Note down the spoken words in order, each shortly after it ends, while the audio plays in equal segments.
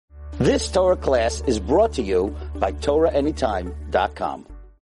This Torah class is brought to you by TorahAnytime.com.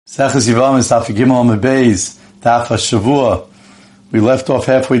 We left off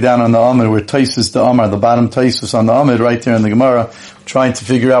halfway down on the Amud, where Taisus the Amar, the bottom Taisus on the Amud, right there in the Gemara, trying to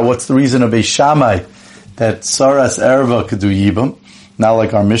figure out what's the reason of Beis Shammai that Saras Erva could do Yibam, not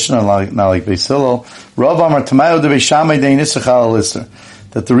like our Mishnah, not like Beis Hillel. Rav Amar Tamayo de Beis Shammai de Nisachal Alister.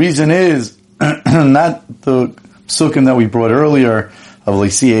 That the reason is not the psukim that we brought earlier of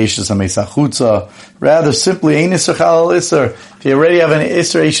Leisi Eishes Amesachutza, rather simply Nisachal Alister. If you already have an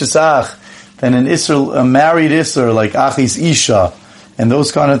Isser Eishesach, then an Isser, a married Isser like Achis Isha, and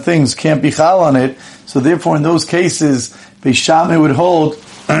those kind of things can't be chal on it. So therefore, in those cases, Beis Shammai would hold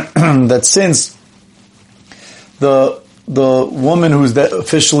that since the woman who's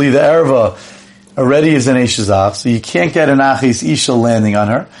officially the erva already is an Eishazach, so you can't get an Achis Isha landing on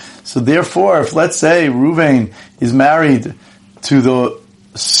her. So therefore, if let's say Ruvain is married to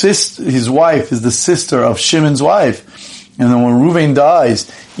his wife is the sister of Shimon's wife, and then when Ruvain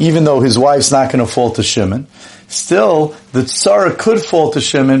dies, even though his wife's not going to fall to Shimon, still the tzara could fall to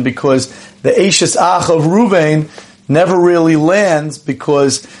Shimon because the Eishes Ach of Ruvain never really lands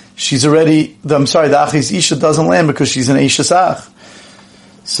because she's already, the Achis Isha doesn't land because she's an Eishes Ach.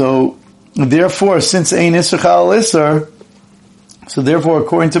 So, therefore, since Ein Isser Chal Isser, so therefore,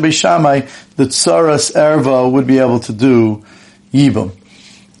 according to Beis Shammai, the Tzaras Erva would be able to do Yibam.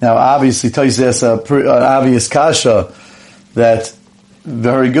 Now, obviously, Taisus an obvious kasha that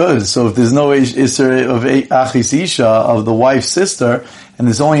very good. So if there's no Isser of Achis Isha, of the wife's sister, and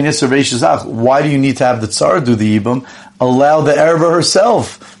there's only an Isser of Eishes Ach, why do you need to have the Tsar do the Yibam? Allow the Erva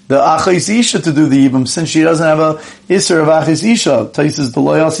herself, the Achis Isha, to do the Yibam, since she doesn't have a Isser of Achis Isha. Taisus the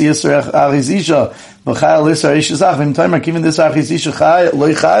loyalty Isser of Achis Isha, V'chayel Isser Eishes Ach, V'im Taimer, even this Achis Isha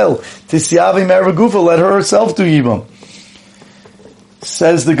loy chayel, Tisyavim Erva Gufa, let her herself do Yibam.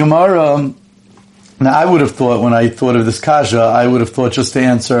 Says the Gemara. Now, I would have thought, when I thought of this kasha, I would have thought just to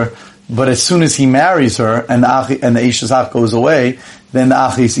answer, but as soon as he marries her and the Eishes Ach goes away, then the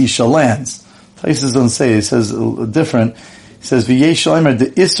Achis Isha lands. Taisus doesn't say, it says different. He says, V'yesh Omer, the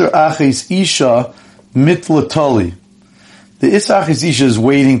Isser Achis Isha mitlatoli. The Isser Achis Isha is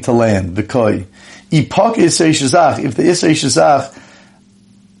waiting to land, V'koi. Ipak Isser Eishes Ach, if the Isser Eishes Ach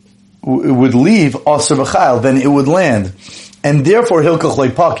would leave, Aser B'chayil, then it would land. And therefore, Hilkach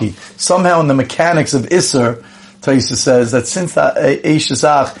Leipaki. Somehow in the mechanics of Isser, Taisus says that since the Eishes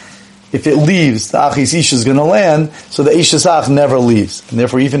Ach, if it leaves, the Achis Isha is going to land, so the Eishes Ach never leaves. And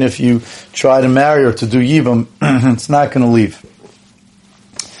therefore, even if you try to marry her to do Yibam, it's not going to leave.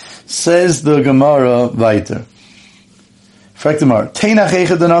 Says the Gemara weiter. What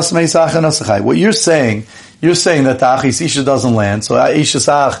you're saying that the Achis Isha doesn't land, so Eishes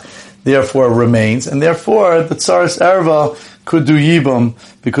Ach therefore remains, and therefore the Tzaras Erva could do Yibam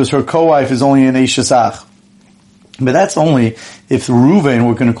because her co-wife is only an Eishes Ach. But that's only if Ruvain,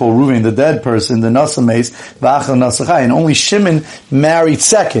 we're going to call Ruvain the dead person, the Nasames, V'achal Nasachai, and only Shimon married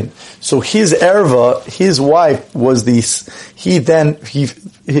second. So his Erva, his wife was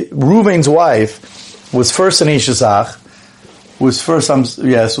Ruvain's wife was first an Eishes Ach, was first an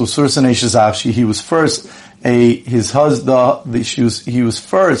Eishes Ach, he was first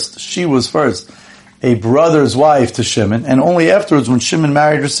she was first a brother's wife to Shimon, and only afterwards, when Shimon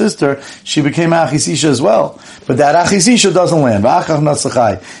married her sister, she became Achis Isha as well. But that Achis Isha doesn't land.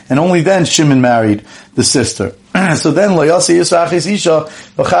 And only then Shimon married the sister. So then, let's say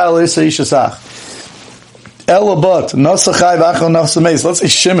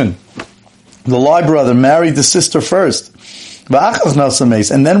Shimon, the Lai brother, married the sister first.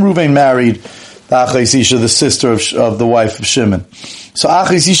 And then Reuven married Achis Isha, the sister of the wife of Shimon. So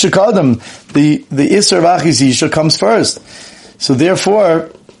Achis Isha Kadam, the Isser of Achis Isha comes first. So therefore,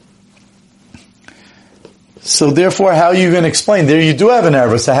 how are you going to explain? There you do have an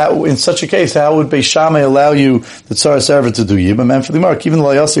erva. So how, in such a case, how would Beis Shammai allow you, the Tzaras Erva, to do Yibam? And for the Mark, even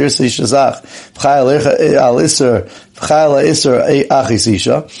lo yasir Isser Ishazach, v'chayel al Isser, v'chayel Isser Achis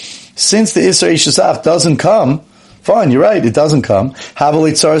Isha, since the Isser Ishazach doesn't come, fine, you're right, it doesn't come. It's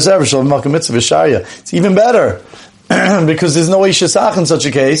even better. Because there's no Eishes Ach in such a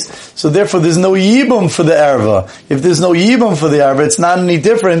case, so therefore there's no Yibam for the Erva. If there's no Yibam for the Erva, it's not any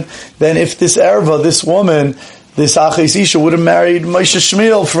different than if this Erva, this woman, this Achis Isha would have married Moshe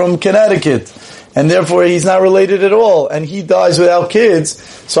Shmuel from Connecticut. And therefore he's not related at all. And he dies without kids.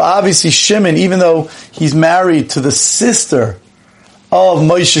 So obviously Shimon, even though he's married to the sister of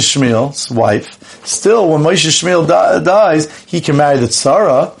Moshe Shmuel's wife, still when Moshe Shmuel dies, he can marry the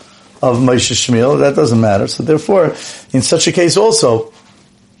Tzara of Moshe Shmuel. That doesn't matter. So therefore, in such a case also,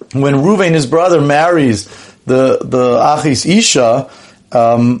 when Reuven, his brother, marries the Achis Isha,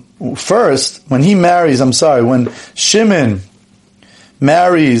 first, when Shimon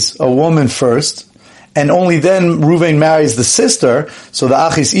marries a woman first, and only then Reuven marries the sister, so the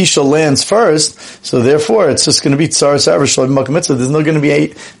Achis Isha lands first, so therefore it's just going to be Tzaras Erev Shalom Makam Mitzvah. There's not going to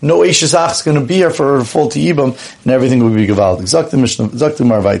be no Eishes Ach is going to be here for her full to Yibam, and everything will be Gevaldik. Zak the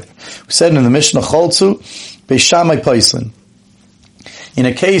Gemara weiter. We said in the Mishnah Cholzu, Beis Shammai Paislin. In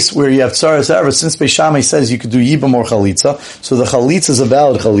a case where you have Tzaras Erev, since Beis Shammai says you could do Yibam or Chalitza, so the Chalitza is a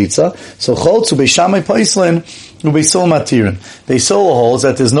valid Chalitza, so Cholzu Beis Shammai Paislin, Beis Hillel Matirin. Beis Hillel holds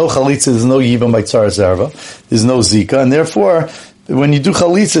that there's no Chalitza, there's no Yibam by Tzaras Erev, there's no Zika, and therefore, when you do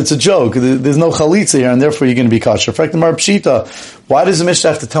Chalitza, it's a joke. There's no Chalitza here, and therefore you're going to be kosher. In fact, the Mar Pshita, why does the Mishnah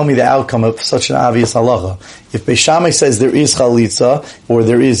have to tell me the outcome of such an obvious halacha? If Beis Shammai says there is Chalitza, or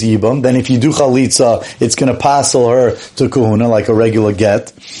there is Yibam, then if you do Chalitza, it's going to passel her to Kahuna, like a regular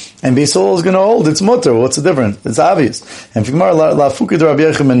get. And Beis Hillel is going to hold, it's mutter. What's the difference? It's obvious. And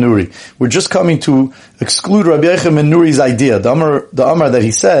we're just coming to exclude Rabbi Yochanan ben Nuri's idea. The Amar that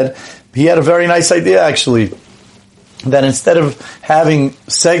he said, he had a very nice idea actually. That instead of having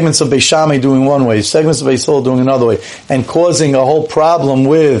segments of Beis Shammai doing one way, segments of Beis Hillel doing another way, and causing a whole problem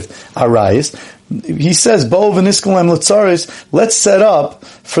with Arayis, he says, Bo v'niskolem l'tzaris, let's set up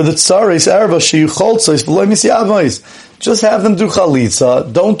for the tzaris erva sheyu choltzos v'lo misyavos. Just have them do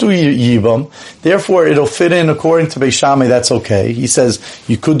chalitza, don't do yibam. Therefore, it'll fit in according to Beis Shammai, that's okay. He says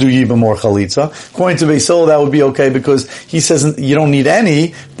you could do yibam or chalitza. According to Beis Hillel, that would be okay because he says you don't need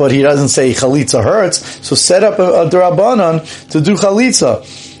any, but he doesn't say chalitza hurts. So set up a drabanan to do chalitza.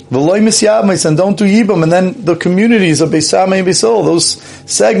 V'loy misyavos, and don't do yibam, and then the communities of Beis Shammai and Beis Hillel, those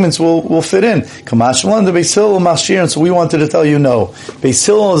segments will fit in. Kamashmalan the Beis Hillel machshir, and so we wanted to tell you no. Beis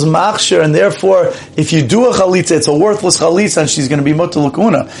Hillel is machshir, and therefore, if you do a chalitza, it's a worthless chalitza, and she's going to be mutter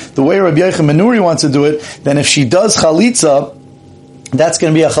l'kuna. The way Rabbi Yochanan ben Nuri wants to do it, then if she does chalitza, that's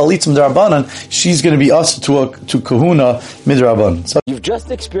going to be a chalitza midrabanan. She's going to be us to kahuna midrabanan. So you've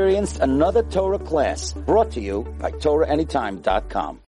just experienced another Torah class brought to you by TorahAnytime.com.